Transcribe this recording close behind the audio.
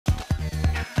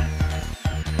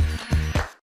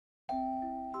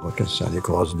What can Santa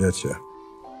Claus get you?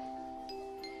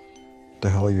 The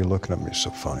hell are you looking at me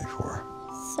so funny for?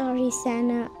 Sorry,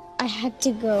 Santa. I had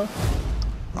to go.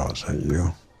 Oh, is that you?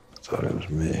 I thought it was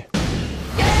me.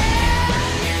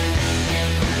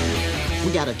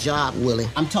 We got a job, Willie.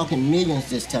 I'm talking millions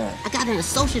this time. I got an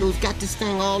associate who's got this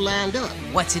thing all lined up.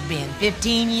 What's it been,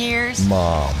 15 years?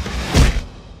 Mom.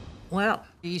 Well,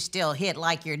 you still hit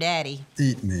like your daddy.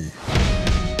 Eat me.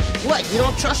 What, you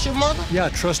don't trust your mother? Yeah, I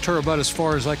trust her about as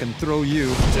far as I can throw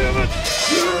you. Damn it!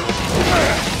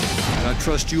 And I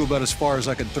trust you about as far as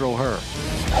I can throw her.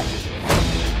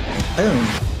 Boom.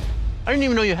 I didn't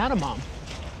even know you had a mom.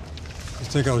 You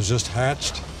think I was just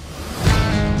hatched?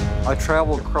 I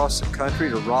traveled across the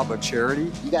country to rob a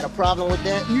charity. You got a problem with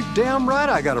that? You damn right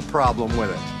I got a problem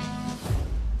with it.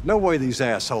 No way these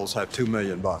assholes have $2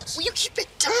 million. Will you keep it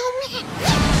down, man?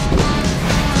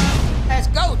 Let's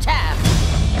go time.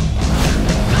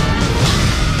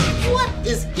 What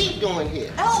is he doing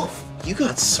here? Elf. You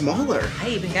got smaller. I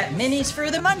even got minis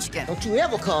for the munchkin. Don't you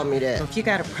ever call me that. If you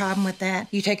got a problem with that,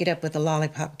 you take it up with the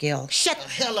Lollipop Guild. Shut the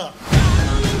hell up.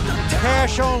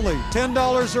 Cash only,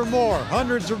 $10 or more,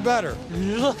 hundreds or better.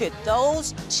 Look at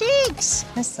those cheeks.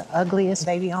 That's the ugliest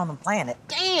baby on the planet.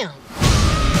 Damn.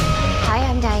 Hi,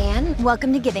 I'm Diane.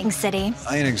 Welcome to Giving City.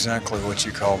 I ain't exactly what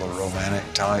you call the romantic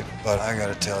type, but I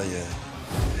gotta tell you,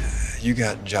 you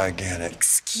got gigantic.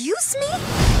 Excuse me?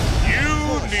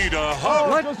 You need a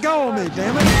hug. Let go of me,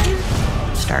 damn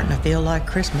it. Starting to feel like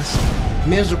Christmas.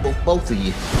 Miserable, both of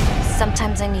you.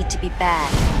 Sometimes I need to be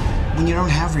bad. When you don't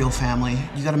have real family,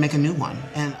 you gotta make a new one.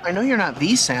 And I know you're not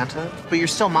the Santa, but you're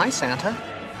still my Santa.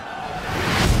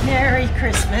 Merry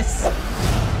Christmas.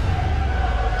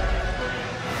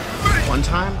 One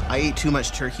time, I ate too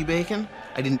much turkey bacon.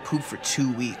 I didn't poop for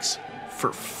 2 weeks.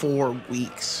 For 4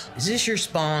 weeks. Is this your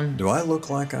spawn? Do I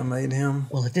look like I made him?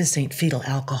 Well, if this ain't fetal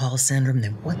alcohol syndrome,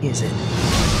 then what is it?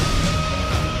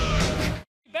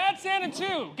 Bad Santa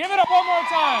 2. Give it up one more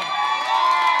time.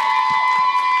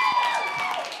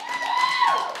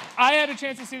 I had a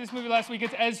chance to see this movie last week.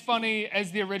 It's as funny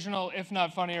as the original, if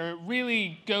not funnier. It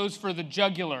really goes for the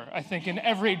jugular, I think, in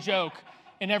every joke,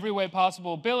 in every way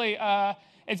possible. Billy,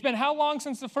 it's been how long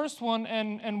since the first one,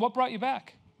 and what brought you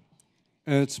back?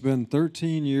 It's been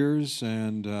 13 years,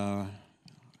 and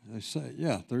they say,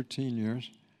 yeah, 13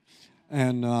 years.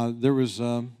 And there was,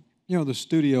 you know, the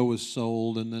studio was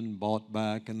sold and then bought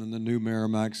back, and then the new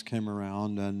Miramax came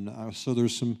around, and so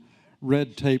there's some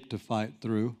red tape to fight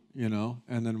through, you know.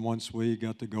 And then once we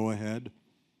got the go-ahead,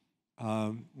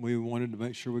 we wanted to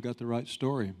make sure we got the right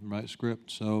story, right script.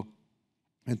 So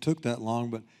it took that long,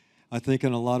 but I think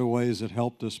in a lot of ways it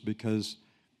helped us because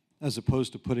as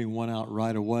opposed to putting one out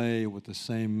right away with the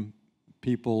same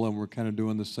people and we're kind of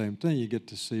doing the same thing, you get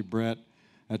to see Brett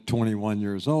at 21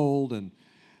 years old and,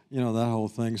 you know, that whole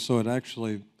thing. So it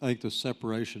actually, I think the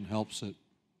separation helps it.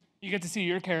 You get to see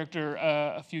your character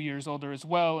a few years older as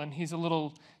well, and he's a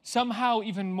little, somehow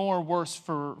even more worse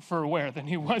for wear than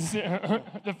he was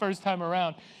the first time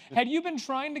around. Had you been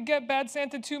trying to get Bad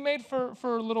Santa 2 made for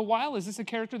a little while? Is this a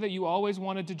character that you always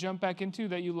wanted to jump back into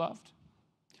that you loved?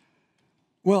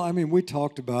 Well, I mean, we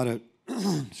talked about it,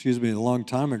 excuse me, a long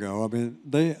time ago. I mean,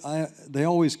 they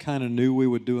always kind of knew we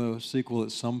would do a sequel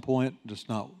at some point, just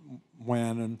not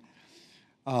when.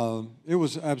 And it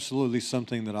was absolutely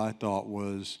something that I thought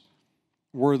was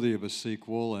worthy of a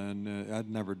sequel, and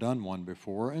I'd never done one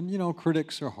before. And, you know,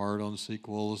 critics are hard on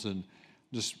sequels and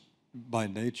just by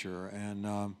nature.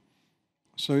 And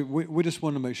so we just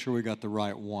wanted to make sure we got the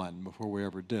right one before we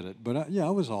ever did it. But, yeah, I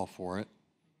was all for it.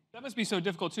 That must be so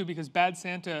difficult, too, because Bad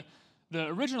Santa, the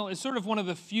original, is sort of one of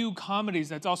the few comedies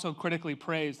that's also critically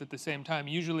praised at the same time.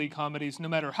 Usually comedies, no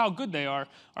matter how good they are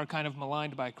kind of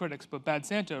maligned by critics. But Bad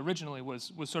Santa originally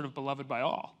was sort of beloved by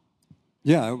all.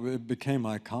 Yeah, it became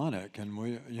iconic, and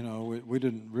we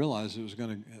didn't realize it was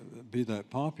going to be that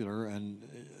popular. And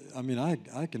I mean,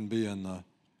 I can be in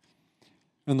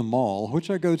the mall, which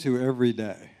I go to every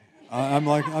day.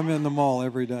 I'm in the mall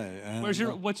every day. And,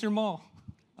 what's your mall?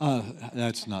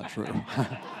 That's not true.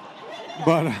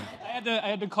 But I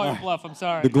had to call your bluff. I'm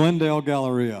sorry. The Glendale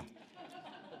Galleria.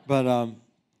 But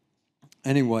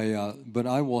anyway, but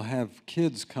I will have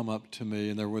kids come up to me,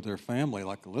 and they're with their family,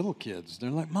 like little kids. They're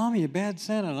like, "Mommy, a Bad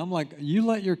Santa," and I'm like, "You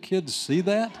let your kids see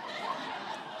that?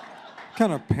 What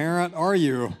kind of parent are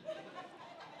you?"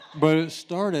 But it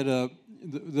started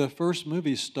the first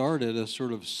movie started a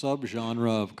sort of subgenre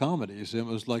of comedies. It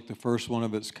was like the first one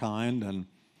of its kind, and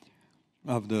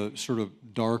of the sort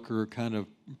of darker kind of,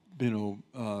 you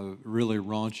know, really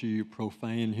raunchy,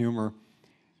 profane humor.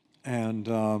 And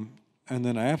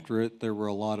then after it, there were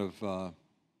a lot of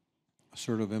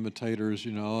sort of imitators,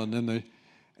 you know, and then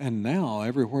And now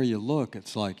everywhere you look,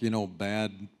 it's like,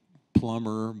 bad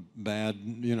plumber, bad,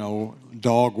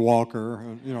 dog walker,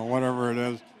 whatever it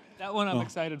is. That one I'm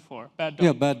excited for. Bad dog.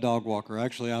 Yeah, bad dog walker.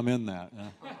 Actually, I'm in that.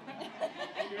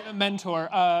 You're the mentor.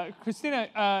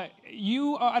 Christina,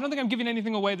 you, I don't think I'm giving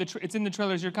anything away. It's in the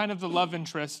trailers. You're kind of the love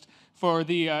interest for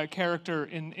the character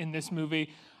in this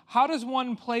movie. How does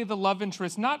one play the love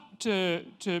interest, not to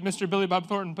Mr. Billy Bob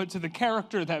Thornton, but to the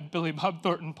character that Billy Bob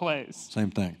Thornton plays? Same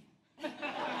thing.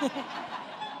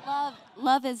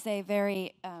 Love is a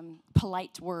very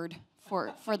polite word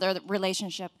for their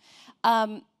relationship.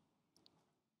 I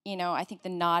think the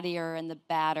naughtier and the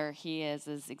badder he is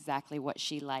exactly what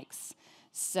she likes.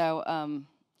 So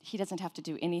he doesn't have to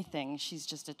do anything. She's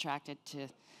just attracted to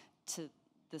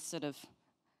this sort of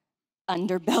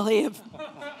underbelly of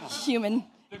human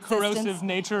The corrosive existence.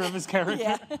 nature of his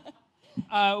character.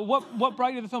 Yeah. What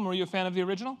brought you to the film? Were you a fan of the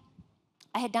original?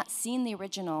 I had not seen the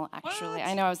original, actually. What?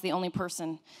 I know I was the only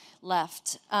person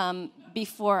left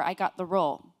before I got the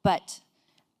role, but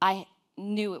I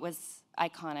knew it was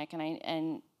iconic,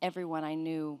 and everyone I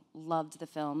knew loved the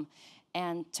film.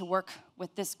 And to work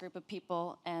with this group of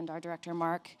people and our director,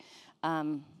 Mark,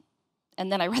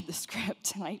 and then I read the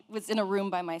script, and I was in a room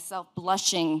by myself,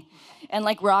 blushing and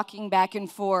like rocking back and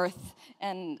forth,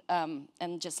 and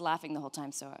just laughing the whole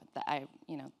time. So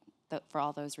for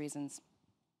all those reasons.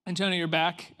 And Tony, you're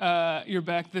back. You're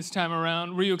back this time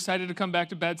around. Were you excited to come back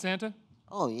to Bad Santa?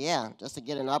 Oh yeah, just to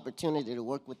get an opportunity to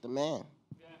work with the man.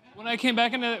 When I came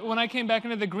back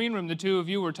into the green room, the two of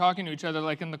you were talking to each other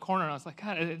like in the corner, and I was like,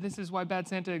 God, this is why Bad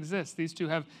Santa exists. These two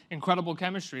have incredible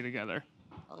chemistry together.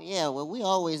 Oh yeah, well we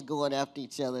always going after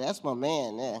each other. That's my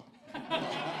man there.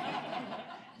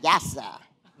 Yes, sir.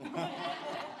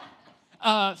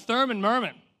 Thurman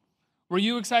Merman, were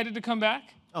you excited to come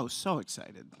back? Oh, so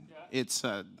excited. Yeah. It's,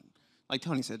 like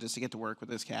Tony said, just to get to work with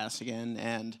this cast again.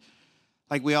 And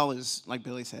like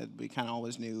Billy said, we kind of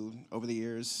always knew over the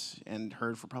years and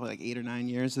heard for probably like 8 or 9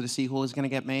 years that a sequel was going to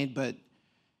get made. But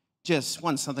just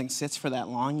once something sits for that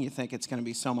long, you think it's going to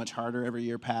be so much harder every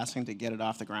year passing to get it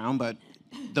off the ground. But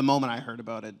the moment I heard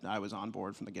about it, I was on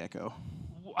board from the get-go.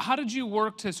 How did you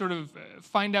work to sort of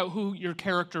find out who your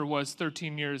character was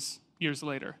 13 years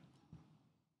later?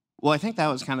 Well, I think that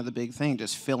was kind of the big thing,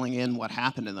 just filling in what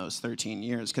happened in those 13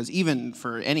 years. Because even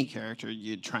for any character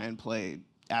you'd try and play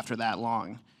after that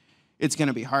long, it's going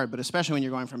to be hard. But especially when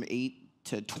you're going from 8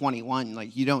 to 21,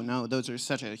 like you don't know. Those are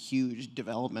such a huge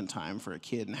development time for a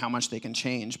kid and how much they can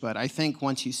change. But I think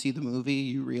once you see the movie,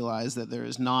 you realize that there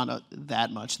is not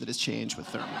that much that has changed with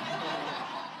Thurman.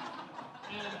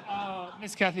 And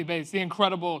Miss Kathy Bates, the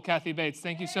incredible Kathy Bates,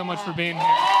 thank you so much for being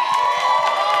here.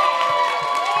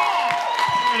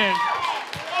 There it is.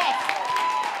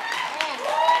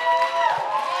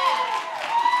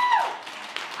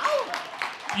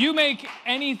 You make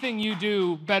anything you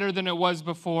do better than it was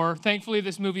before. Thankfully,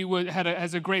 this movie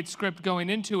has a great script going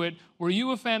into it. Were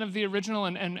you a fan of the original,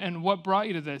 and what brought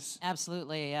you to this?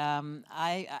 Absolutely.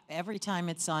 Every time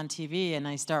it's on TV and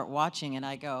I start watching it,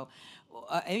 I go,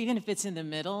 even if it's in the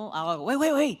middle, I'll go,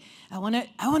 wait. I want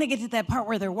to get to that part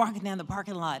where they're walking down the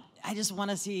parking lot. I just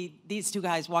want to see these two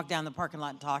guys walk down the parking lot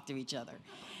and talk to each other.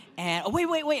 And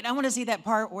wait, I want to see that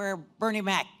part where Bernie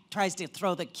Mac tries to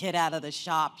throw the kid out of the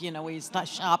shop, where he's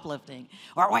shoplifting.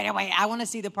 Or wait, I want to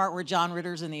see the part where John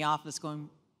Ritter's in the office going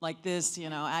like this,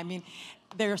 I mean,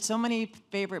 there are so many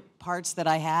favorite parts that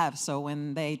I have. So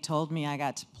when they told me I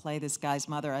got to play this guy's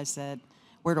mother, I said,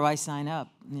 where do I sign up,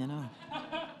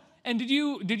 And did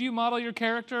you model your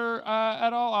character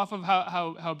at all off of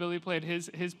how Billy played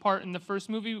his part in the first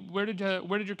movie? Where did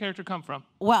your character come from?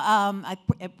 Well,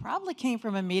 it probably came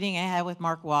from a meeting I had with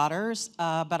Mark Waters,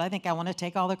 but I think I want to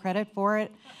take all the credit for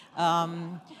it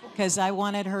because I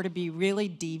wanted her to be really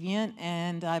deviant,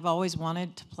 and I've always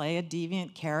wanted to play a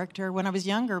deviant character. When I was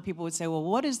younger, people would say, well,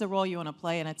 what is the role you want to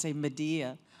play? And I'd say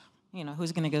Medea.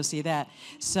 Who's going to go see that?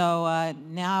 So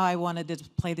now I wanted to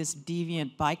play this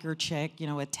deviant biker chick,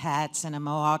 with tats and a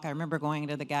mohawk. I remember going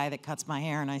to the guy that cuts my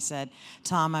hair, and I said,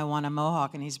 Tom, I want a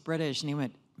mohawk, and he's British. And he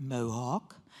went,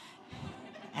 mohawk?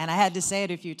 And I had to say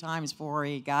it a few times before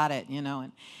he got it,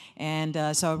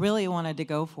 And so I really wanted to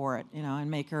go for it, and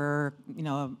make her,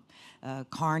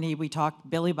 carny.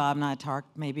 Billy Bob and I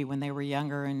talked maybe when they were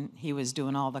younger, and he was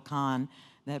doing all the con,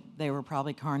 that they were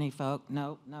probably carny folk.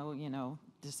 No,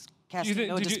 just casting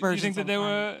no dispersions. You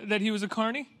think that he was a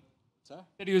carny? Sorry?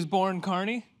 That he was born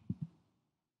carny?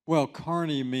 Well,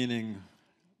 carny meaning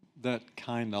that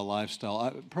kind of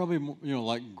lifestyle. Probably,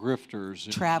 like grifters.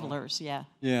 Travelers, yeah.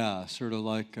 Yeah, sort of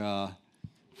like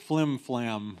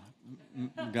flim-flam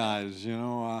guys,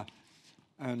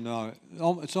 And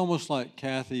it's almost like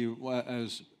Kathy,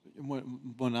 when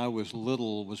I was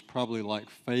little, was probably like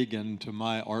Fagin to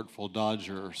my Artful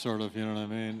Dodger, sort of, you know what I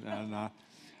mean? And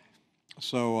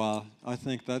so I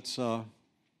think that's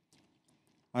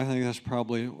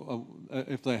probably,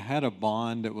 if they had a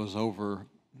bond, it was over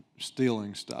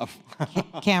stealing stuff.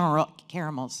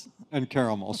 Caramels. And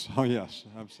caramels. Oh yes,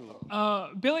 absolutely.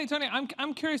 Billy, Tony,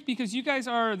 I'm curious because you guys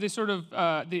are the sort of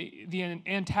the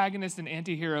antagonists and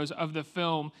anti-heroes of the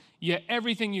film. Yet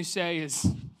everything you say is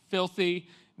filthy,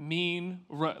 mean,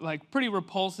 like pretty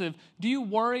repulsive. Do you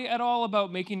worry at all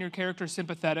about making your character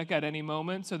sympathetic at any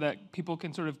moment so that people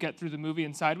can sort of get through the movie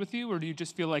and side with you, or do you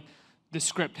just feel like the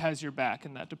script has your back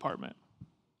in that department?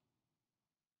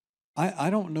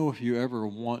 I don't know if you ever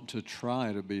want to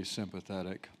try to be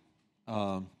sympathetic.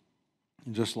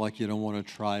 Just like you don't want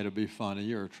to try to be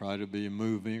funny or try to be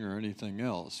moving or anything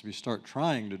else. If you start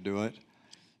trying to do it, it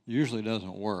usually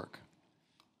doesn't work.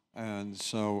 And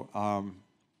so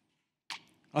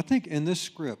I think in this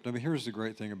script, I mean, here's the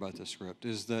great thing about this script,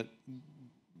 is that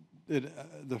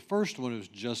the first one is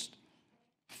just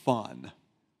fun,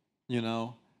 you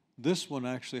know? This one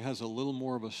actually has a little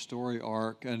more of a story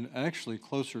arc and actually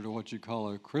closer to what you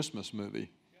call a Christmas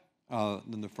movie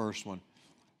than the first one.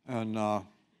 And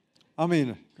I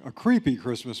mean, a creepy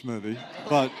Christmas movie,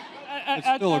 but it's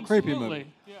still a creepy movie.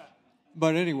 Yeah.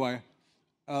 But anyway,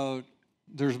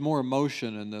 there's more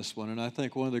emotion in this one, and I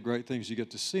think one of the great things you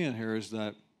get to see in here is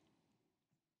that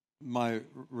my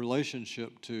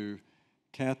relationship to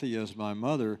Kathy as my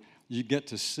mother, you get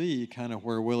to see kind of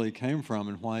where Willie came from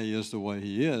and why he is the way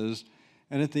he is.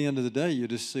 And at the end of the day, you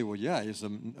just see, well, yeah, he's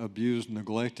an abused,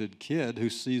 neglected kid who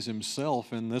sees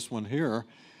himself in this one here,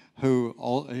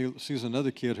 he sees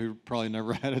another kid who probably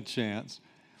never had a chance.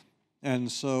 And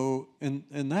so in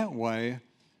that way,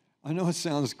 I know it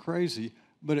sounds crazy,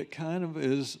 but it kind of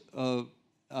is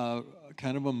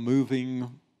kind of a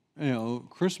moving, you know,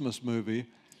 Christmas movie.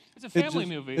 It's a family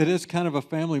movie. It is kind of a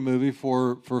family movie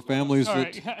for families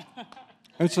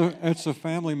it's a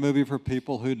family movie for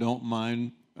people who don't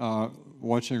mind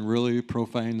watching really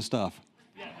profane stuff.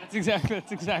 Yeah,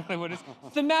 that's exactly what it is.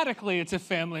 Thematically, it's a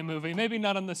family movie. Maybe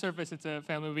not on the surface, it's a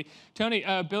family movie. Tony,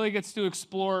 Billy gets to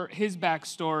explore his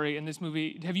backstory in this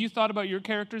movie. Have you thought about your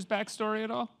character's backstory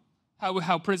at all?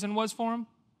 How prison was for him?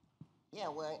 Yeah,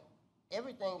 well,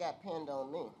 everything got pinned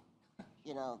on me.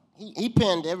 You know, he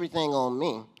pinned everything on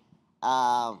me.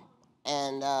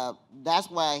 And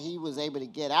that's why he was able to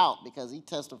get out, because he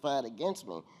testified against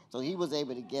me. So he was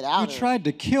able to get out. You tried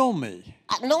to kill me.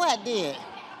 I know I did.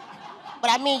 But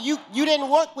I mean, you didn't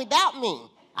work without me.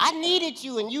 I needed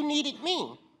you and you needed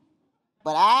me.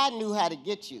 But I knew how to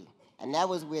get you, and that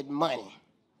was with money.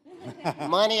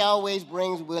 Money always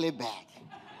brings Willie back.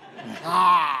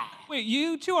 Wait,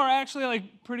 you two are actually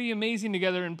like pretty amazing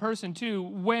together in person too.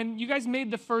 When you guys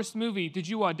made the first movie, did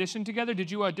you audition together?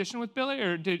 Did you audition with Billy,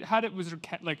 or was there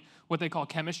like what they call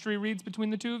chemistry reads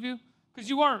between the two of you? Because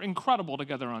you are incredible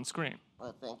together on screen.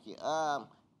 Well, thank you.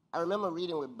 I remember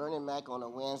reading with Bernie Mac on a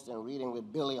Wednesday and reading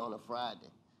with Billy on a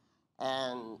Friday.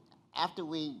 And after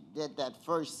we did that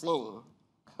first scene,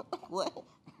 what?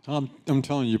 I'm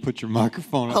telling you, put your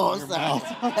microphone up in your mouth.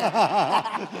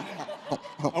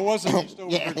 I wasn't just over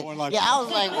there going like I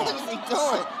was like, what is he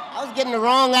doing? I was getting the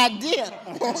wrong idea.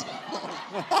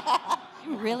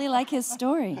 You really like his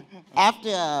story.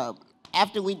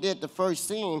 After we did the first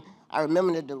scene, I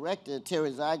remember the director,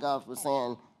 Terry Zygoff, was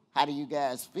saying, how do you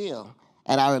guys feel?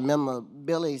 And I remember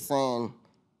Billy saying,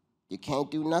 you can't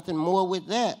do nothing more with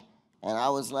that. And I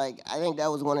was like, I think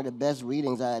that was one of the best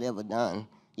readings I had ever done,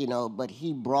 you know, but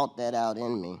he brought that out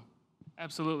in me.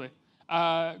 Absolutely.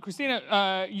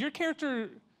 Christina, your character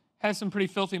has some pretty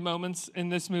filthy moments in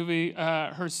this movie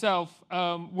herself.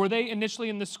 Were they initially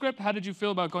in the script? How did you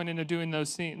feel about going into doing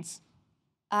those scenes?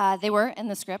 They were in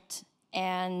the script,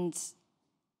 and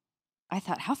I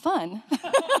thought, how fun.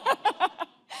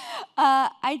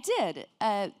 I did.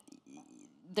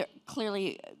 They're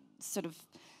clearly sort of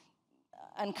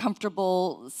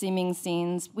uncomfortable seeming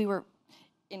scenes. We were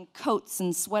in coats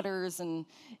and sweaters and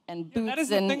boots. That is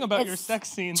the thing about your sex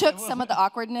scenes. Took some of the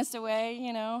awkwardness away,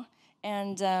 you know.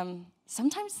 And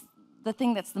sometimes the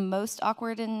thing that's the most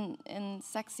awkward in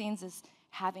sex scenes is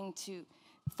having to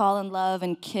fall in love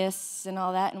and kiss and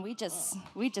all that, and we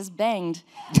just banged.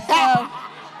 So,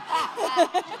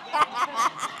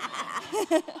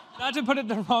 not to put it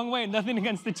the wrong way, nothing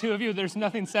against the two of you. There's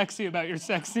nothing sexy about your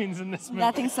sex scenes in this movie.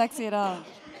 Nothing sexy at all.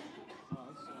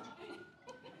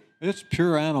 It's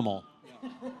pure animal.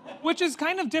 Which is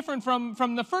kind of different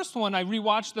from the first one. I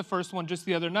rewatched the first one just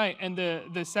the other night, and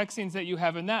the sex scenes that you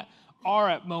have in that are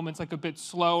at moments like a bit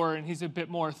slower and he's a bit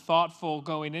more thoughtful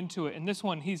going into it. In this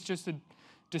one, he's just a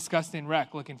disgusting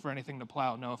wreck looking for anything to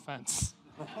plow, no offense.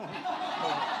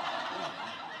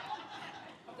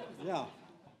 Yeah.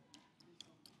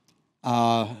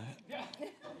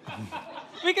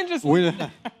 We can just...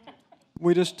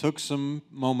 We just took some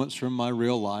moments from my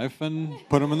real life and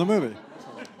put them in the movie.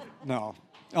 No.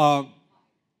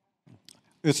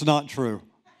 It's not true.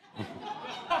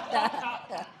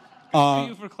 Thank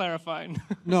you for clarifying.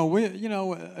 No,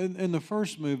 in the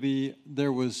first movie,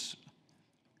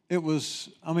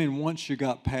 I mean, once you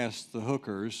got past the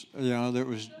hookers, there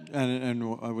was, and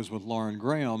I was with Lauren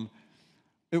Graham,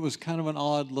 it was kind of an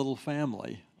odd little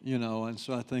family, and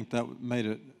so I think that made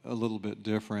it a little bit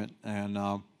different. And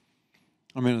I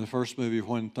mean, in the first movie,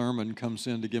 when Thurman comes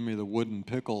in to give me the wooden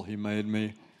pickle he made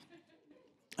me,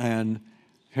 and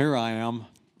here I am,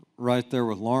 right there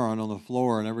with Lauren on the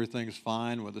floor, and everything's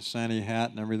fine with the Santa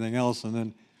hat and everything else, and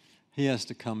then he has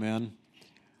to come in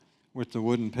with the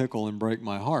wooden pickle and break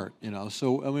my heart,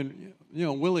 So, I mean,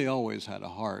 Willie always had a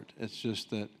heart. It's just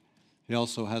that he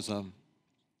also has a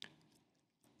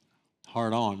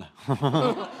heart on.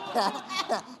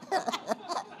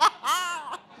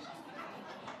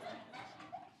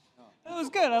 That was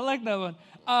good. I like that one.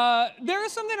 There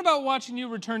is something about watching you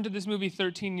return to this movie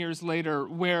 13 years later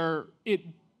where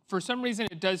for some reason,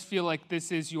 it does feel like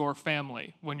this is your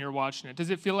family when you're watching it. Does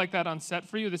it feel like that on set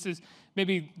for you? This is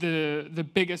maybe the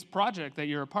biggest project that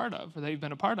you're a part of or that you've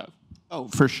been a part of. Oh,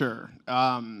 for sure.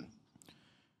 I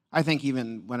think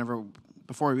even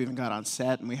before we even got on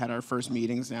set and we had our first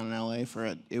meetings down in LA for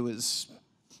it, it was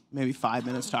maybe 5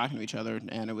 minutes talking to each other,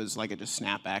 and it was like it just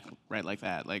snapped back right like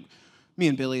that. Like, me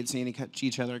and Billy had seen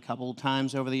each other a couple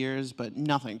times over the years, but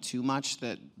nothing too much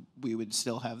that we would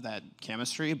still have that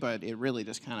chemistry, but it really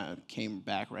just kind of came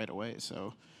back right away.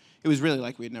 So it was really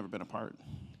like we had never been apart.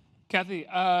 Kathy,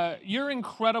 you're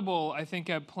incredible, I think,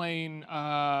 at playing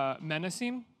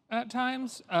menacing at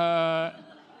times. Yeah,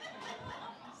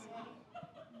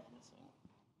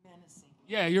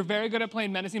 you're very good at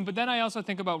playing menacing, but then I also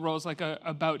think about roles like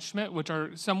About Schmidt, which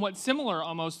are somewhat similar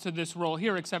almost to this role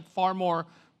here, except far more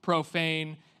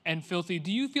profane and filthy.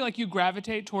 Do you feel like you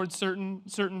gravitate towards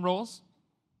certain roles?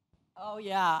 Oh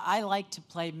yeah, I like to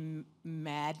play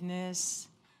madness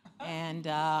and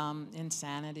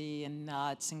insanity and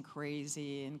nuts and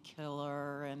crazy and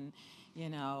killer and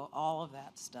all of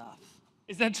that stuff.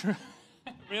 Is that true?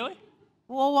 Really?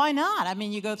 Well, why not? I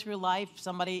mean, you go through life,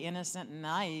 somebody innocent and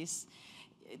nice,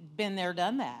 been there,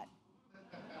 done that.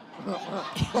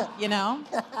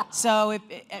 So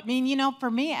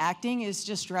for me, acting is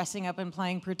just dressing up and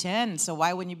playing pretend. So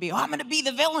why wouldn't you be, I'm going to be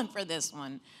the villain for this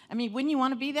one? I mean, wouldn't you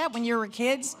want to be that when you were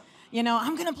kids?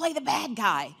 I'm going to play the bad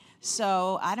guy.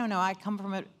 So I don't know. I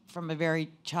come from a very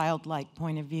childlike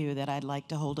point of view that I'd like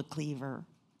to hold a cleaver.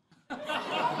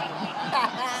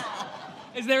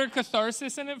 Is there a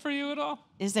catharsis in it for you at all?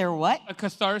 Is there what? A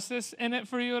catharsis in it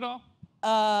for you at all?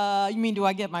 You mean, do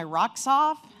I get my rocks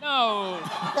off? No.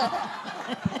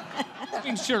 I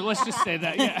mean, sure, let's just say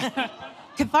that, yeah.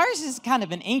 Catharsis is kind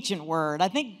of an ancient word. I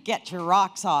think get your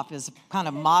rocks off is kind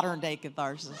of modern day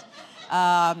catharsis.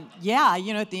 At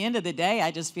the end of the day,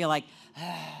 I just feel like,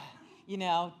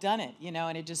 done it,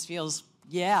 and it just feels,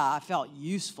 I felt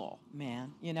useful,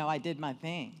 man. I did my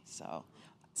thing, so.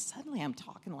 Suddenly I'm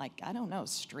talking like, I don't know,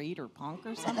 street or punk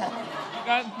or something.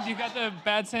 You got the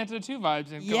Bad Santa 2 vibes.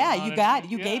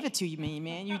 You gave it to me,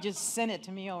 man. You just sent it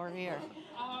to me over here.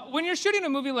 When you're shooting a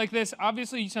movie like this,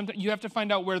 obviously you have to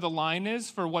find out where the line is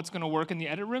for what's going to work in the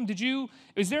edit room.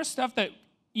 Is there stuff that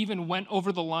even went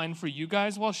over the line for you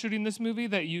guys while shooting this movie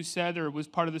that you said or was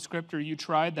part of the script or you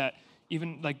tried that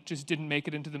even just didn't make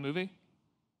it into the movie?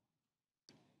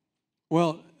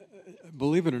 Well,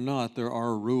 believe it or not, there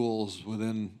are rules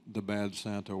within the Bad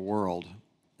Santa world.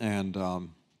 And,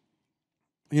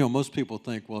 most people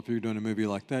think, well, if you're doing a movie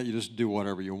like that, you just do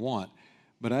whatever you want.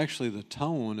 But actually, the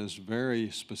tone is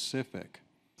very specific.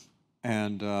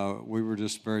 And we were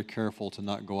just very careful to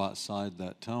not go outside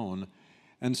that tone.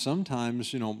 And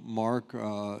sometimes, Mark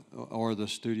or the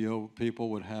studio people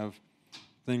would have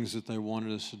things that they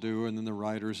wanted us to do, and then the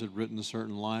writers had written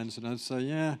certain lines, and I'd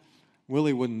say,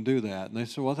 Willie wouldn't do that. And they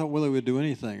said, well, I thought Willie would do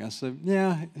anything. I said,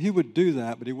 yeah, he would do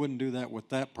that, but he wouldn't do that with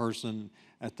that person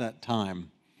at that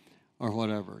time or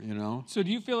whatever, So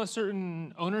do you feel a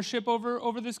certain ownership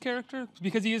over this character?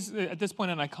 Because he is, at this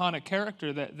point, an iconic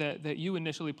character that you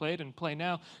initially played and play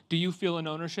now. Do you feel an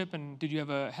ownership, and did you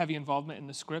have a heavy involvement in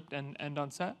the script and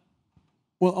on set?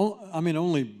 Well,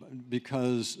 only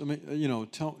because,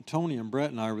 Tony and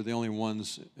Brett and I were the only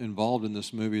ones involved in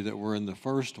this movie that were in the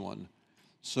first one.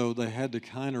 So they had to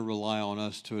kind of rely on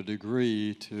us to a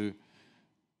degree to,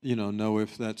 know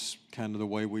if that's kind of the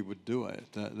way we would do it.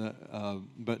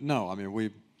 But no, I mean,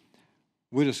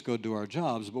 we just go do our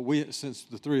jobs. But since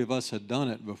the three of us had done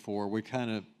it before, we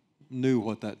kind of knew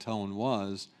what that tone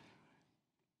was.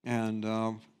 And,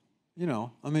 I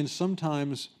mean,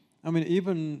 sometimes,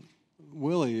 even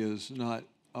Willie is not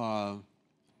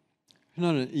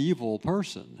an evil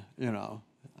person,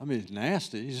 I mean, he's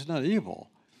nasty, he's not evil.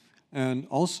 And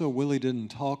also, Willie didn't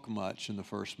talk much in the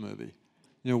first movie.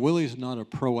 Willie's not a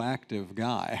proactive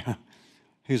guy.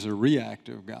 He's a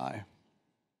reactive guy.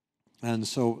 And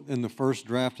so in the first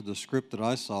draft of the script that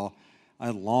I saw, I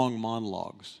had long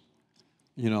monologues,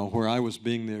 where I was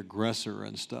being the aggressor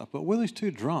and stuff. But Willie's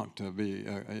too drunk to be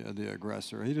the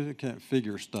aggressor. He can't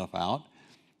figure stuff out.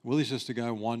 Willie's just a guy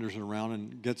who wanders around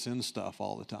and gets in stuff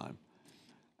all the time.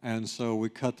 And so we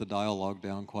cut the dialogue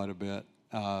down quite a bit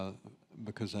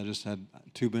because I just had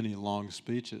too many long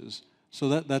speeches. So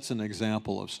that's an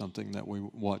example of something that we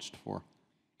watched for.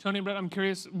 Tony and Brett, I'm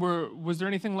curious, was there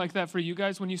anything like that for you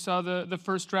guys when you saw the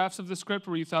first drafts of the script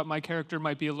where you thought my character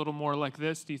might be a little more like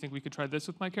this? Do you think we could try this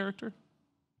with my character?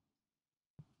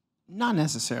 Not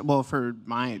necessarily. Well, for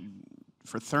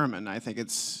Thurman, I think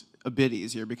it's a bit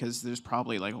easier because there's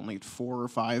probably like only 4 or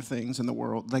 5 things in the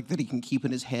world like that he can keep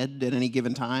in his head at any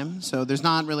given time. So there's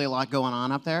not really a lot going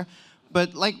on up there.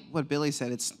 But like what Billy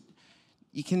said,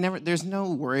 there's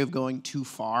no worry of going too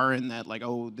far in that, like,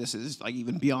 oh, this is like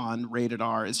even beyond rated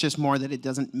R. It's just more that it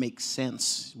doesn't make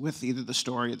sense with either the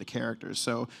story or the characters.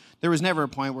 So there was never a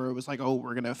point where it was like, oh,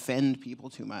 we're going to offend people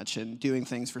too much and doing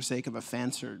things for sake of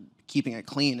offense or keeping it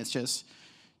clean. It's just,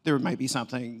 there might be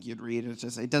something you'd read,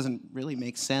 it doesn't really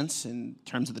make sense in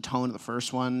terms of the tone of the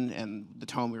first one and the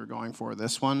tone we were going for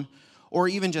this one. Or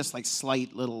even just like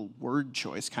slight little word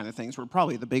choice kind of things were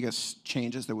probably the biggest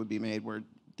changes that would be made, where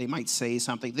they might say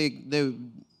something,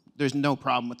 there's no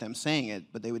problem with them saying it,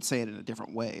 but they would say it in a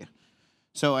different way.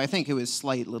 So I think it was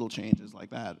slight little changes like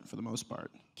that for the most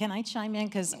part. Can I chime in?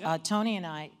 Because Tony and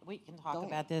I, we can talk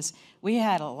about this. We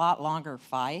had a lot longer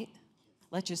fight,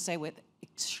 let's just say with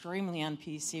extremely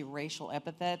un-PC racial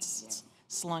epithets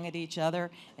slung at each other.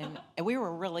 And we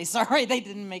were really sorry they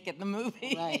didn't make it in the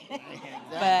movie. Right.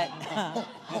 But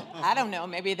I don't know,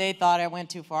 maybe they thought I went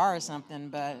too far or something,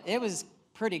 but it was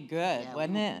pretty good,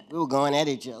 wasn't it? We were going at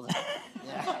each other.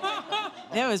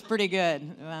 It was pretty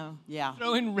good. Yeah.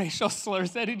 Throwing racial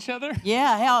slurs at each other?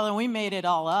 Yeah, hell, and we made it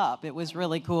all up. It was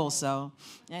really cool. So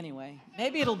anyway,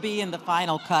 maybe it'll be in the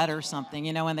final cut or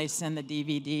something, when they send the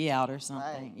DVD out or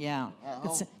something. Right. Yeah.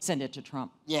 Send it to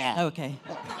Trump. Yeah. Okay.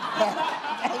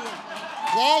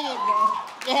 There you go.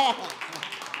 Yeah.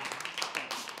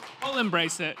 We'll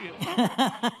embrace it.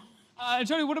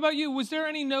 Tony, what about you? Was there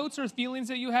any notes or feelings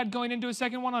that you had going into a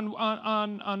second one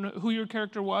on who your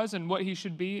character was and what he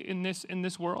should be in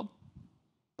this world?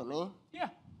 For me? Yeah.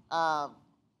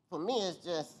 For me, it's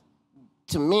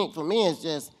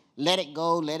just let it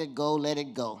go, let it go, let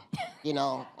it go.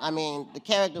 I mean, the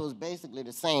character was basically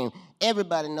the same.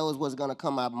 Everybody knows what's gonna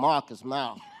come out Marcus'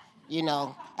 mouth, and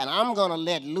I'm gonna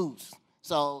let loose.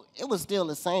 So it was still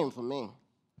the same for me.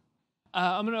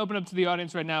 I'm going to open up to the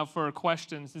audience right now for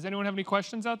questions. Does anyone have any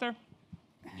questions out there?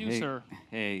 You, sir.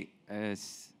 Hey,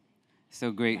 it's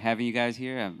so great having you guys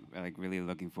here. I'm really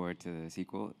looking forward to the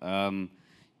sequel. Were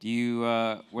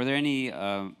there any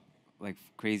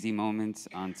crazy moments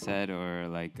on set, or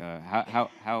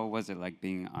how was it like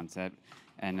being on set?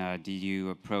 And do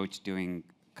you approach doing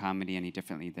comedy any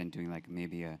differently than doing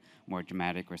maybe a more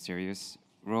dramatic or serious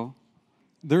role?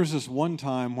 There's this one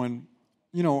time when,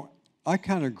 I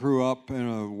kind of grew up in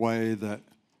a way that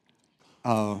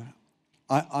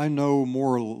I know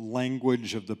more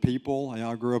language of the people.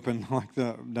 I grew up in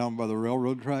down by the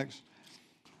railroad tracks.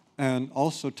 And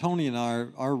also Tony and I,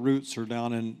 our roots are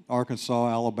down in Arkansas,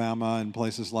 Alabama, and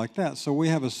places like that. So we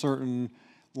have a certain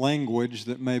language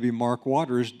that maybe Mark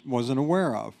Waters wasn't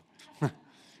aware of.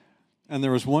 And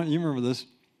there was one, you remember this?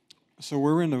 So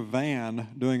we were in a van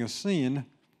doing a scene,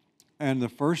 and the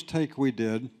first take we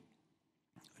did,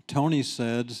 Tony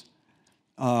said,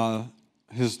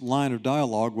 his line of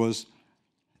dialogue was,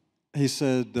 he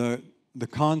said, the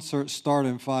concert start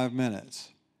in 5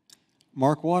 minutes.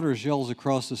 Mark Waters yells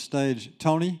across the stage,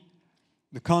 Tony,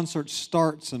 the concert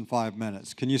starts in 5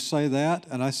 minutes. Can you say that?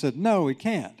 And I said, no, he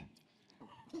can't.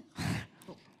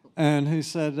 And he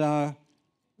said,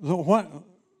 what?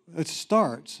 It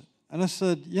starts. And I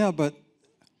said, yeah, but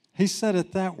he said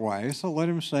it that way, so let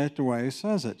him say it the way he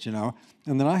says it, And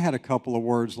then I had a couple of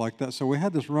words like that. So we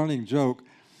had this running joke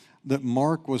that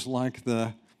Mark was like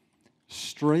the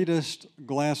straightest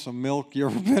glass of milk you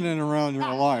ever been in around in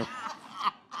your life.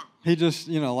 he just,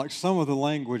 like some of the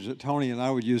language that Tony and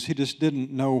I would use, he just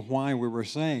didn't know why we were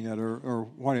saying it or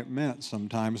what it meant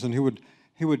sometimes. And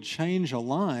he would change a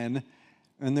line,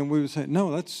 and then we would say,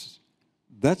 no,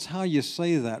 that's how you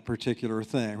say that particular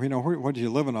thing. What, did you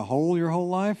live in a hole your whole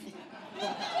life?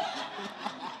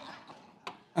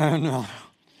 And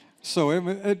so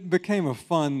it became a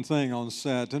fun thing on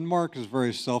set. And Mark is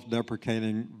very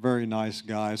self-deprecating, very nice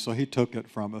guy, so he took it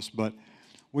from us. But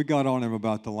we got on him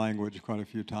about the language quite a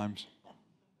few times.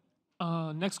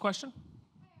 Next question.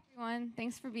 Hi, everyone.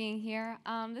 Thanks for being here.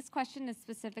 This question is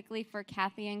specifically for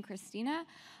Kathy and Christina.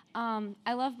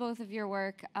 I love both of your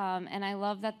work, and I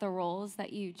love that the roles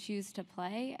that you choose to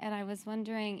play. And I was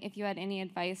wondering if you had any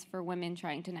advice for women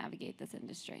trying to navigate this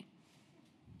industry.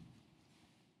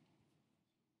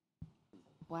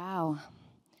 Wow.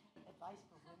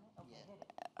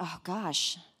 Oh,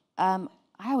 gosh. I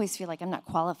always feel like I'm not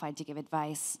qualified to give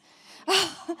advice.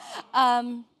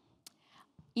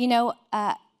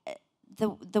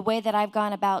 The way that I've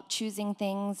gone about choosing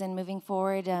things and moving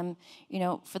forward,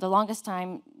 for the longest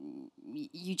time,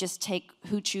 you just take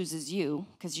who chooses you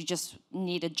because you just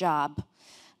need a job.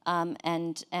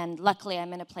 And luckily,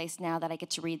 I'm in a place now that I get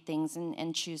to read things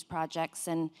and choose projects.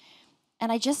 And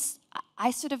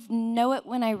I sort of know it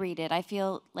when I read it. I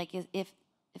feel like if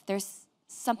there's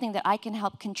something that I can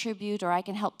help contribute or I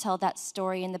can help tell that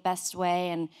story in the best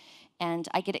way and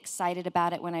I get excited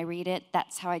about it when I read it,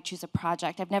 that's how I choose a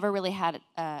project. I've never really had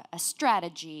a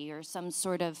strategy or some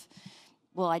sort of,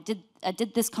 well, I did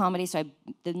this comedy, so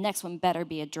the next one better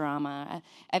be a drama.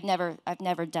 I've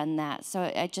never done that. So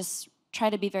I just try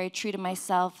to be very true to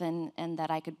myself and that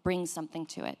I could bring something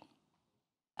to it.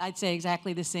 I'd say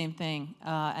exactly the same thing,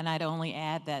 and I'd only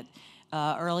add that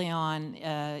early on,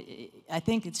 I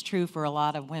think it's true for a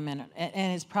lot of women,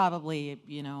 and it's probably,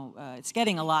 it's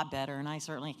getting a lot better, and I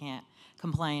certainly can't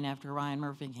complain after Ryan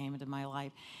Murphy came into my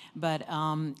life. But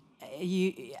I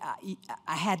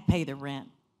had to pay the rent,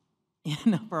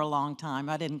 for a long time.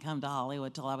 I didn't come to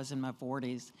Hollywood till I was in my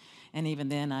 40s. And even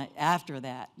then, after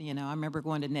that, I remember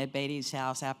going to Ned Beatty's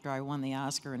house after I won the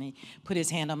Oscar, and he put his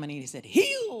hand on my knee and he said,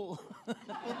 "Heal!"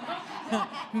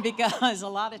 Because a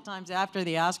lot of times after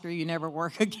the Oscar, you never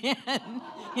work again.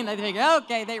 They think,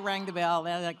 okay, they rang the bell,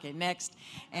 okay, next.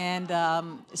 And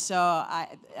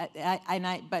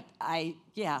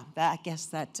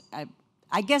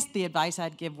I guess the advice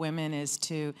I'd give women is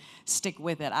to stick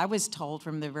with it. I was told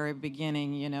from the very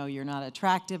beginning, you're not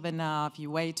attractive enough,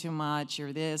 you weigh too much,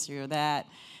 you're this, you're that,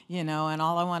 and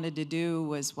all I wanted to do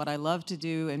was what I love to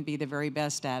do and be the very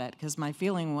best at it. Because my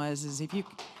feeling is if you...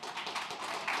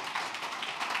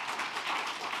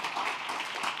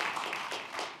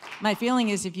 My feeling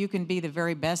is if you can be the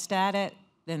very best at it,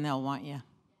 then they'll want you.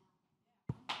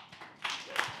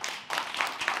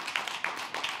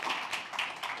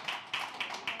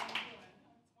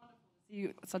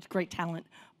 Such great talent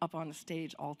up on the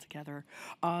stage all together.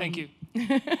 Thank you.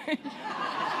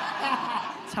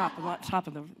 top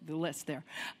of the list there.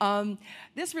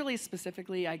 This really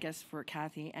specifically, I guess, for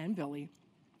Kathy and Billy,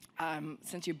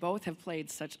 since you both have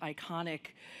played such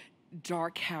iconic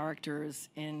dark characters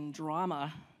in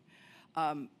drama,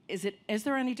 is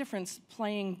there any difference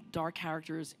playing dark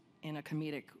characters in a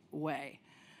comedic way?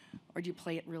 Or do you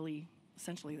play it really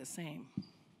essentially the same?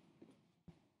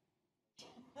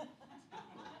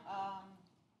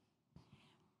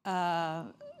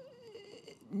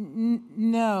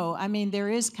 No, I mean, there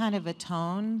is kind of a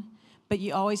tone, but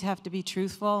you always have to be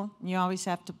truthful. You always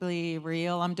have to be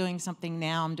real. I'm doing something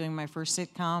now. I'm doing my first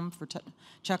sitcom for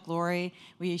Chuck Lorre.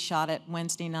 We shot it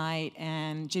Wednesday night,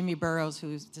 and Jimmy Burrows,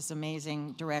 who's this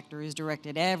amazing director, who's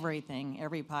directed everything,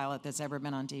 every pilot that's ever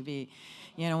been on TV.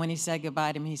 When he said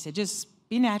goodbye to me, he said, just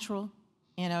be natural,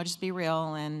 just be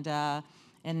real, and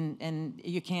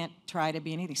you can't try to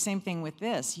be anything. Same thing with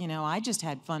this. I just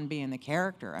had fun being the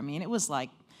character. I mean, it was like,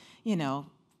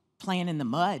 playing in the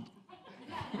mud,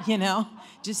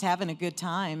 just having a good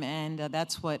time. And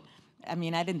that's what, I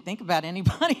didn't think about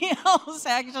anybody else,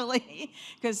 actually,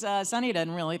 because Sonny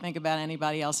doesn't really think about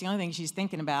anybody else. The only thing she's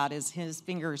thinking about is his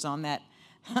fingers on that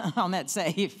on that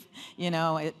safe, in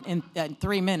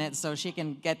 3 minutes so she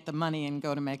can get the money and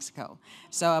go to Mexico.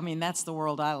 So, that's the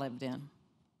world I lived in.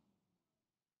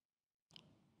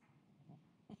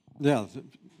 Yeah,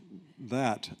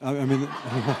 that. I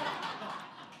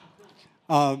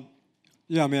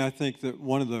think that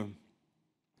one of the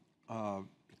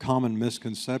common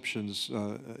misconceptions,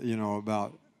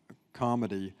 about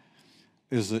comedy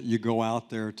is that you go out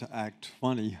there to act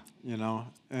funny,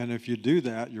 and if you do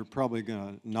that, you're probably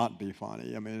going to not be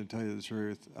funny. To tell you the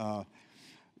truth,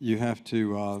 you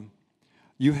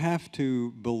have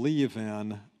to believe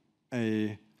in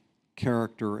a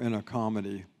character in a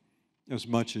comedy as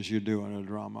much as you do in a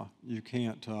drama. You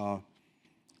can't,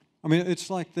 I mean, it's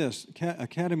like this.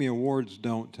 Academy Awards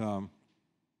don't,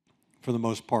 for the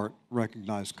most part,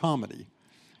 recognize comedy.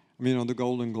 I mean, the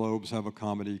Golden Globes have a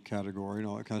comedy category and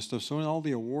all that kind of stuff. So in all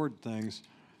the award things,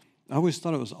 I always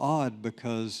thought it was odd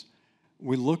because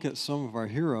we look at some of our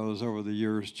heroes over the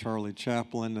years, Charlie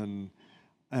Chaplin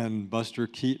and Buster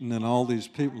Keaton and all these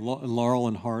people, Laurel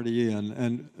and Hardy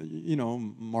and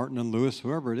Martin and Lewis,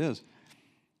 whoever it is.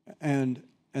 And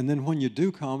then when you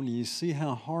do comedy, you see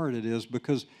how hard it is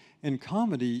because in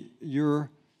comedy, you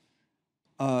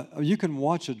can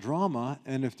watch a drama,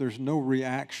 and if there's no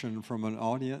reaction from an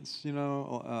audience,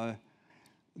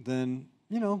 then,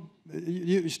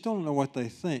 you still don't know what they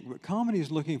think. But comedy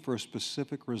is looking for a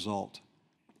specific result,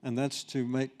 and that's to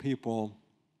make people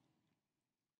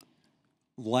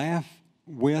laugh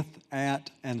with,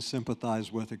 at, and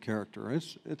sympathize with a character.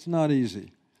 It's not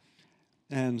easy.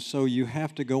 And so you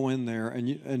have to go in there,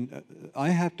 and I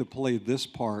have to play this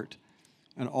part,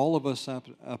 and all of us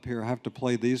up here have to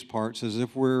play these parts as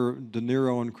if we're De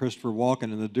Niro and Christopher Walken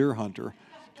in The Deer Hunter.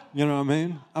 You know what I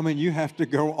mean? I mean, you have to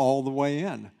go all the way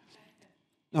in.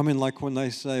 I mean, like when they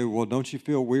say, well, don't you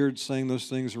feel weird saying those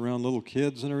things around little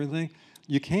kids and everything?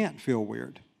 You can't feel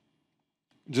weird.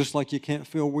 Just like you can't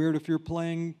feel weird if you're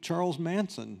playing Charles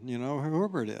Manson,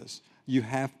 whoever it is. You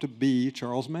have to be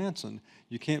Charles Manson.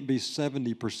 You can't be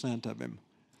 70% of him.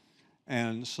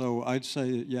 And so I'd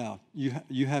say, yeah,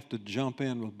 you have to jump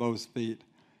in with both feet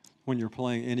when you're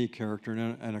playing any character,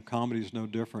 and a comedy is no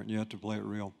different. You have to play it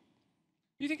real.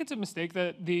 Do you think it's a mistake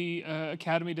that the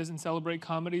Academy doesn't celebrate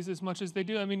comedies as much as they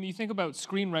do? I mean, you think about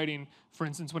screenwriting, for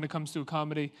instance, when it comes to a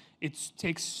comedy, it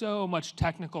takes so much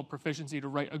technical proficiency to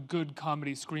write a good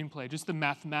comedy screenplay. Just the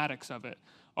mathematics of it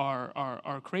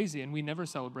are crazy, and we never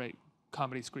celebrate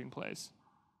comedy screenplays.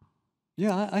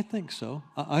 Yeah, I think so.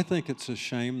 I think it's a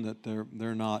shame that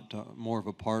they're not more of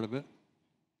a part of it,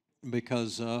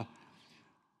 because I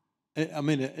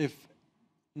mean, if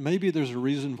maybe there's a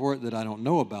reason for it that I don't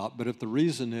know about, but if the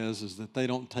reason is that they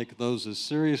don't take those as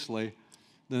seriously,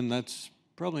 then that's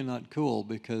probably not cool,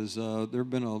 because there've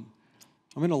been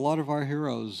a lot of our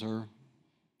heroes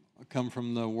come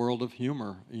from the world of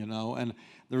humor, and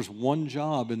there's one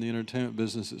job in the entertainment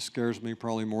business that scares me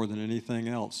probably more than anything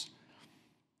else.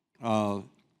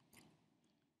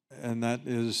 And that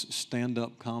is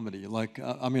stand-up comedy. Like,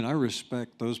 I mean, I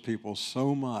respect those people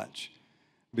so much,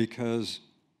 because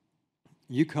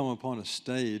you come upon a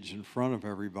stage in front of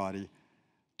everybody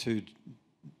to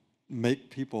make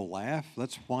people laugh.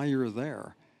 That's why you're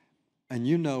there. And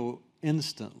you know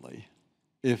instantly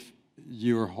if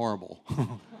you're horrible.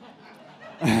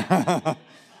 I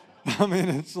mean,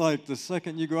 it's like the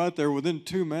second you go out there, within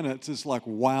 2 minutes, it's like,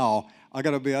 wow, I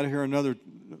got to be out of here another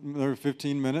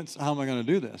 15 minutes. How am I going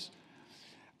to do this?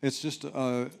 It's just,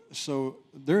 so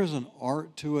there's an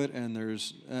art to it,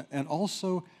 and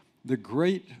also the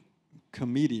great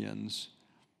comedians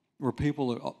were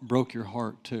people that broke your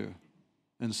heart too,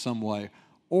 in some way,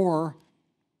 or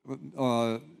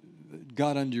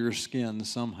got under your skin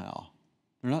somehow.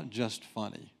 They're not just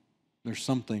funny. There's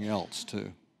something else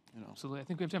too. Absolutely. I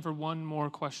think we have time for one more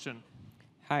question.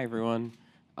 Hi, everyone.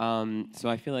 So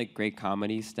I feel like great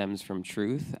comedy stems from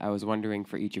truth. I was wondering,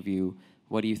 for each of you,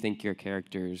 what do you think your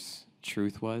character's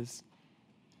truth was?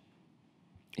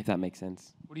 If that makes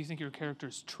sense. What do you think your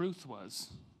character's truth was?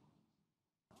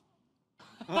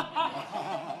 So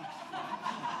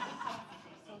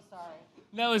sorry.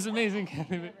 No, it's amazing.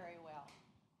 Very well.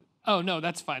 Oh, no,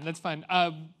 that's fine. That's fine.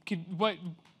 What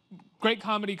great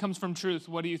comedy comes from truth.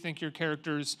 What do you think your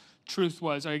character's truth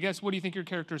was? Or I guess, what do you think your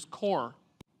character's core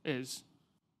is?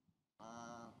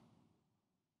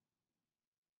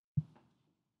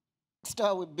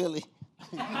 Start with Billy.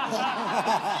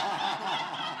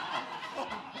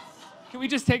 Can we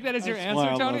just take that as your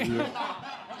answer, Tony?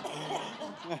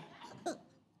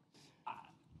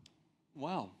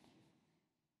 Wow.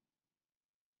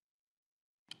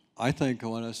 I think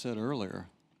what I said earlier,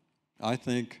 I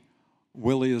think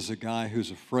Willie is a guy who's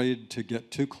afraid to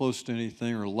get too close to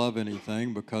anything or love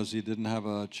anything because he didn't have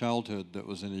a childhood that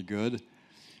was any good.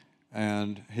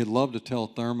 And he'd love to tell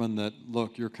Thurman that,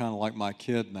 look, you're kind of like my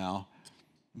kid now,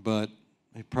 but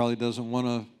he probably doesn't want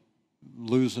to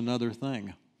lose another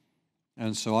thing.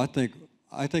 And so I think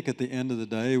at the end of the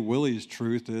day, Willie's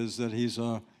truth is that he's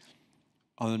a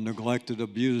neglected,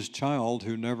 abused child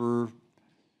who never,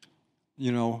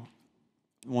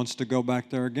 wants to go back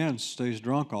there again, stays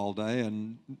drunk all day,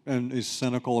 and is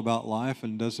cynical about life,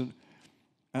 and doesn't,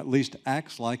 at least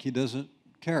acts like he doesn't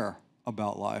care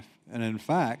about life. And in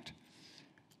fact,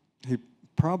 he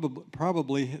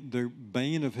probably the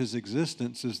bane of his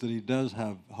existence is that he does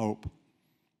have hope,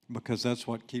 because that's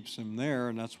what keeps him there,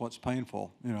 and that's what's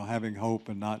painful. You know, having hope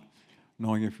and not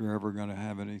knowing if you're ever going to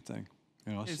have anything.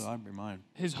 You know, so I'd be mine.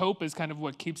 His hope is kind of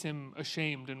what keeps him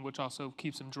ashamed, and which also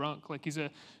keeps him drunk. Like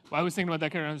I was thinking about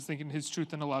that character, I was thinking his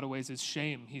truth in a lot of ways is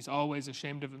shame. He's always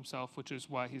ashamed of himself, which is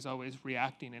why he's always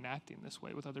reacting and acting this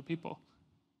way with other people.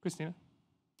 Christina?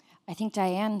 I think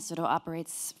Diane sort of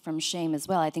operates from shame as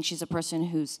well. I think she's a person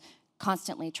who's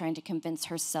constantly trying to convince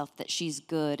herself that she's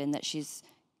good and that she's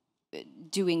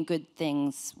doing good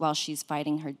things while she's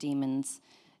fighting her demons,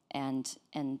 and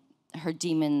her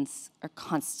demons are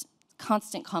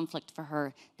constant conflict for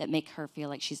her that make her feel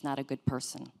like she's not a good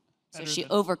person. So she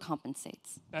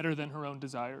overcompensates. Better than her own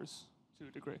desires, to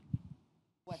a degree.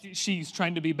 She's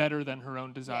trying to be better than her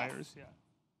own desires. Yes.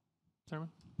 Yeah. Sermon?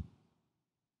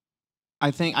 I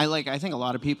think a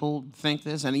lot of people think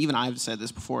this, and even I've said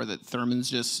this before, that Thurman's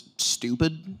just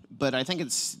stupid, but I think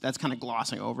that's kind of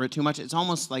glossing over it too much. It's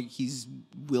almost like he's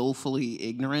willfully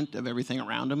ignorant of everything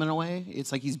around him in a way.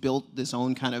 It's like he's built this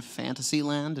own kind of fantasy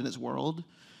land in his world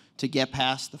to get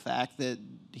past the fact that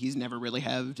he's never really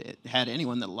had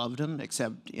anyone that loved him,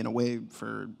 except in a way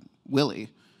for Willie,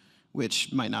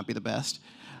 which might not be the best.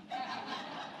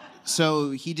 So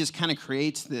he just kind of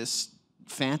creates this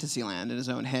fantasy land in his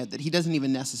own head that he doesn't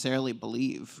even necessarily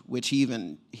believe, which he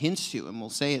even hints to and will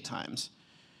say at times,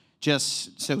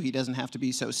 just so he doesn't have to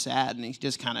be so sad, and he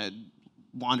just kind of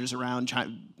wanders around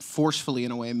forcefully,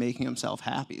 in a way, making himself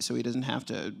happy so he doesn't have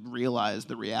to realize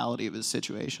the reality of his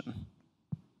situation.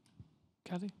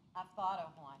 Kathy? I've thought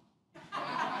of one.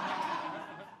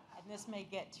 And this may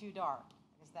get too dark,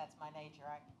 because that's my nature.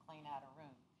 I can clean out a room.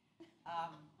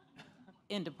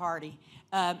 Into party.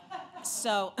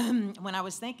 So when I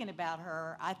was thinking about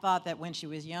her, I thought that when she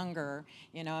was younger,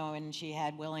 you know, and she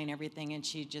had Willie and everything, and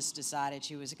she just decided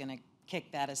she was going to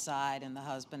kick that aside, and the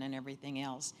husband and everything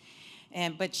else.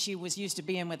 But she was used to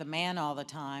being with a man all the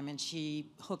time, and she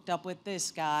hooked up with this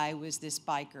guy who was this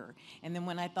biker. And then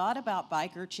when I thought about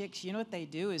biker chicks, you know what they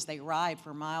do is they ride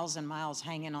for miles and miles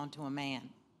hanging onto a man.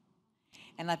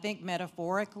 And I think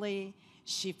metaphorically,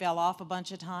 she fell off a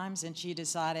bunch of times, and she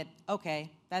decided,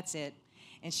 okay, that's it.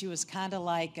 And she was kind of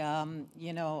like,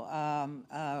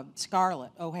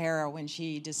 Scarlett O'Hara when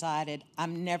she decided,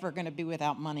 I'm never going to be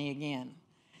without money again.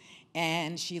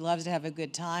 And she loves to have a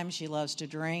good time. She loves to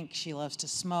drink. She loves to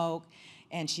smoke.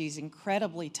 And she's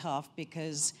incredibly tough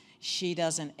because she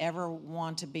doesn't ever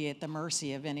want to be at the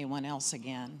mercy of anyone else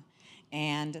again.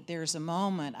 And there's a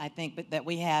moment, I think, that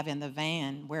we have in the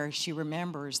van where she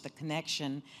remembers the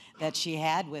connection that she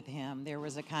had with him. There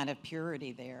was a kind of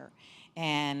purity there.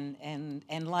 And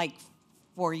like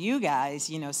for you guys,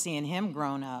 you know, seeing him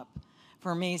grown up,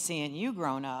 for me, seeing you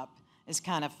grown up is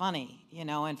kind of funny, you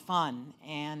know, and fun.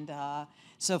 And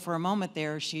so for a moment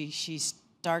there, she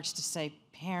starts to say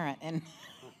parent, and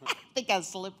I think I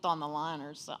slipped on the line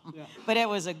or something. Yeah. But it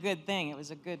was a good thing. It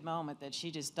was a good moment that she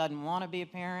just doesn't want to be a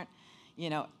parent, you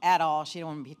know, at all. She don't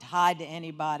want to be tied to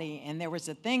anybody. And there was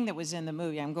a thing that was in the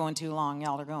movie. I'm going too long.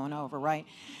 Y'all are going over, right?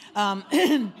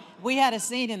 We had a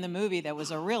scene in the movie that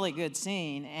was a really good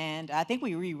scene, and I think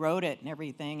we rewrote it and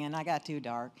everything, and I got too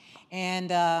dark. And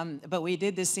but we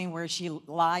did this scene where she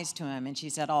lies to him, and she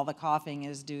said all the coughing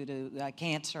is due to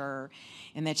cancer,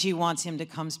 and that she wants him to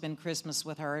come spend Christmas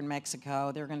with her in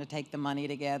Mexico. They're going to take the money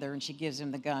together, and she gives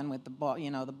him the gun with the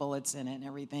the bullets in it and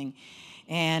everything.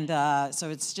 And so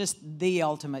it's just the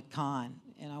ultimate con,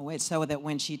 you know, so that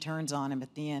when she turns on him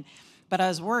at the end. But I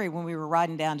was worried when we were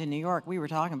riding down to New York, we were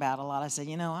talking about it a lot. I said,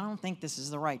 you know, I don't think this is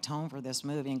the right tone for this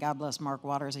movie. And God bless Mark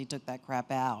Waters, he took that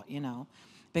crap out, you know,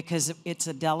 because it's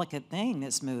a delicate thing,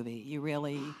 this movie. You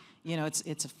really, you know,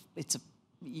 it's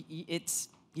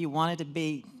you want it to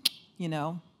be, you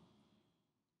know.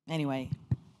 Anyway,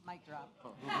 mic drop.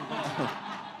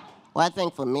 Well, I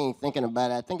think for me, thinking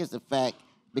about it, I think it's the fact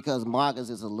because Marcus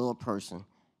is a little person.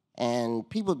 And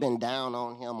people have been down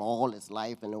on him all his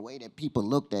life and the way that people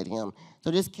looked at him. So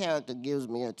this character gives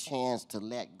me a chance to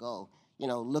let go. You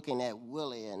know, looking at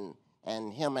Willie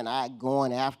and him and I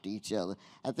going after each other.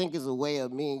 I think it's a way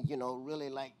of me, you know, really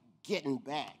like getting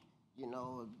back. You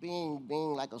know, being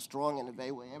like a strong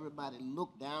individual where everybody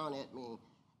looked down at me.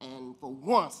 And for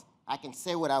once, I can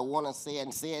say what I want to say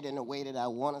and say it in the way that I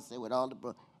want to say with all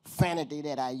the profanity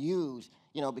that I use,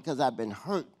 you know, because I've been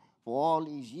hurt for all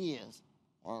these years.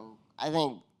 And I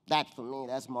think that, for me,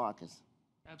 that's Marcus.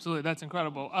 Absolutely, that's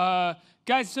incredible.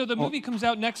 Guys, so the movie comes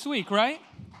out next week, right?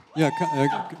 Yeah,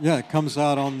 it comes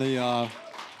out on the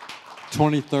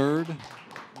 23rd,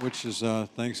 which is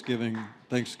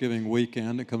Thanksgiving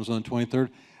weekend. It comes on the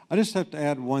 23rd. I just have to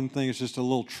add one thing. It's just a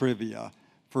little trivia.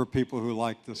 for people who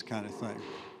like this kind of thing.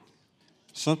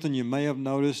 Something you may have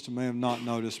noticed, may have not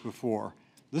noticed before.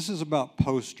 This is about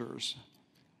posters.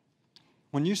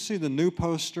 When you see the new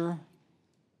poster,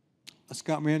 it's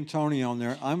got me and Tony on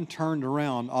there. I'm turned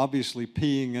around, obviously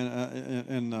peeing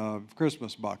in the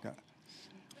Christmas bucket.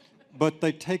 But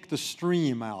they take the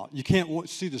stream out. You can't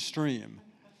see the stream.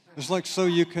 It's like so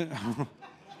you can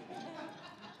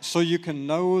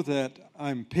know that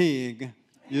I'm peeing.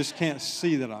 You just can't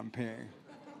see that I'm peeing.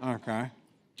 Okay.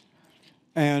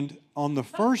 And on the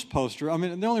first poster, I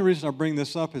mean, the only reason I bring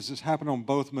this up is this happened on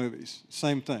both movies.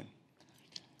 Same thing.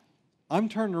 I'm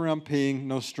turned around peeing,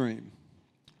 no stream.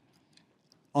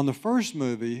 On the first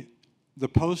movie, the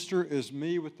poster is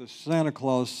me with the Santa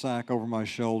Claus sack over my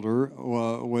shoulder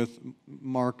with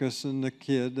Marcus and the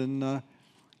kid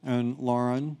and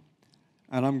Lauren.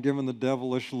 And I'm giving the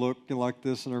devilish look like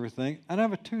this and everything. And I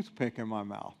have a toothpick in my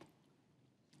mouth.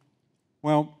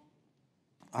 Well,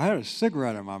 I had a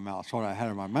cigarette in my mouth. That's what I had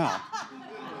in my mouth.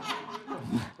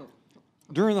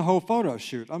 During the whole photo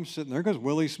shoot, I'm sitting there because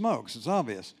Willie smokes. It's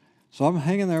obvious. So I'm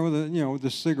hanging there with with the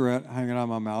cigarette hanging out of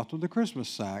my mouth with the Christmas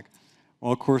sack.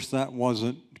 Well, of course, that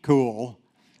wasn't cool.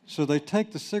 So they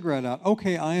take the cigarette out.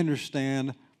 Okay, I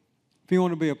understand. If you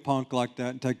want to be a punk like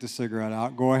that and take the cigarette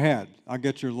out, go ahead. I'll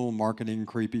get your little marketing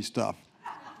creepy stuff.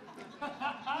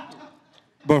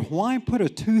 But why put a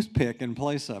toothpick in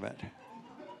place of it?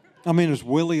 I mean, is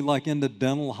Willie like into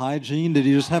dental hygiene? Did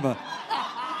he just have a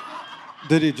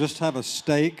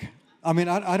steak? I mean,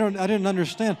 I didn't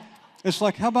understand. It's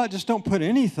like, how about just don't put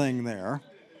anything there,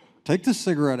 take the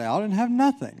cigarette out and have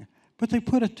nothing. But they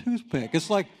put a toothpick. It's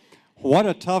like, what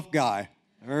a tough guy.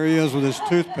 There he is with his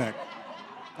toothpick.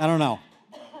 I don't know.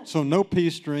 So no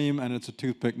pee stream, and it's a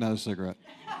toothpick, not a cigarette.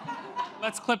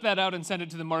 Let's clip that out and send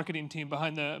it to the marketing team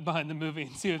behind the movie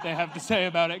and see what they have to say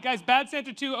about it. Guys, Bad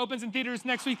Santa 2 opens in theaters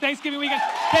next week, Thanksgiving weekend.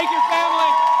 Take your family.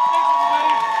 Thanks,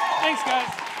 everybody. Thanks, guys.